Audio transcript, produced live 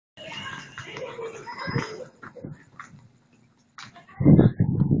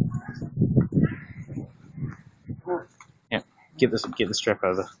Get the strap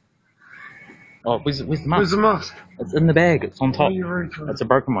over. Oh, where's the mask? Where's the mask? It's in the bag. It's on top. Oh, It's a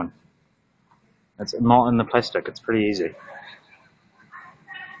broken one. It's not in the plastic. It's pretty easy.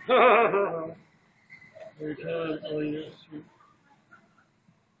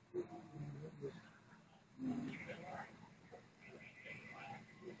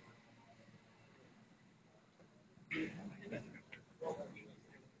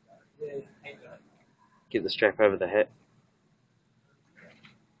 Get the strap over the hat.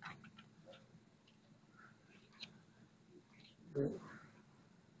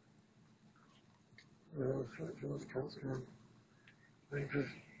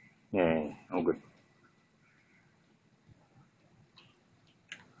 Yeah, all good.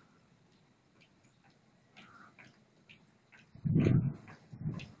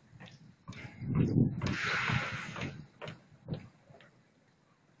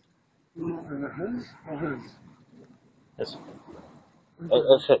 Yes.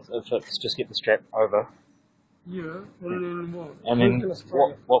 It fits. Just get the strap over. Yeah, and then what? And then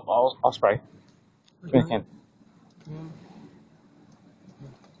what? I'll spray. Give me a hand.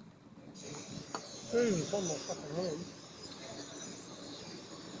 It's on my fucking hand.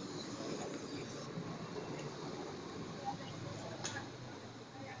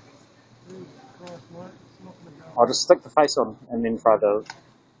 I'll just stick the face on and then try the.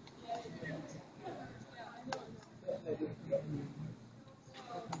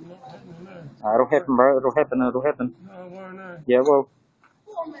 It'll happen, bro. It'll happen. It'll happen. No, I won't know. Yeah, well.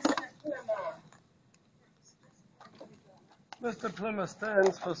 Mr. Plimmer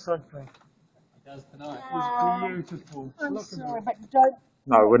stands for something. It does tonight. It's beautiful. I'm sorry, but you don't.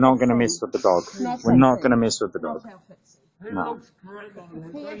 No, we're not going to mess with the dog. We're not going to mess with the dog. He No. looks great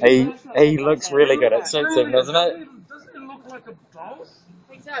on him. He looks really good. It suits him, doesn't it? Does he look like a doll?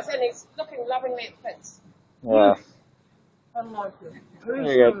 He does, and he's looking lovingly at Fitz. Yeah. Unlike you. There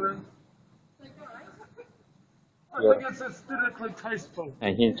you go. I think it's aesthetically tasteful.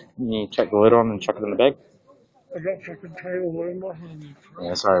 And you chuck the lid on and chuck it in the bag? I got fucking table in my hand.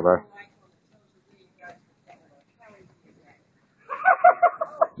 Yeah, sorry, bro.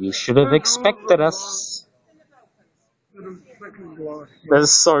 You should have expected us.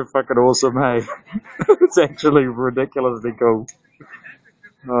 That's so fucking awesome, hey? It's actually ridiculously cool.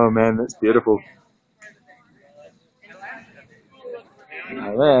 Oh man, that's beautiful.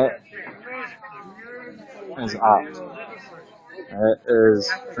 Now that is art. That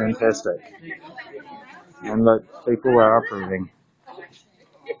is fantastic. And look, people are approving.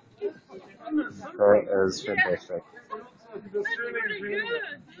 That is fantastic.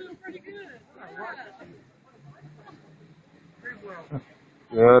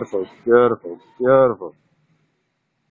 Beautiful, beautiful, beautiful.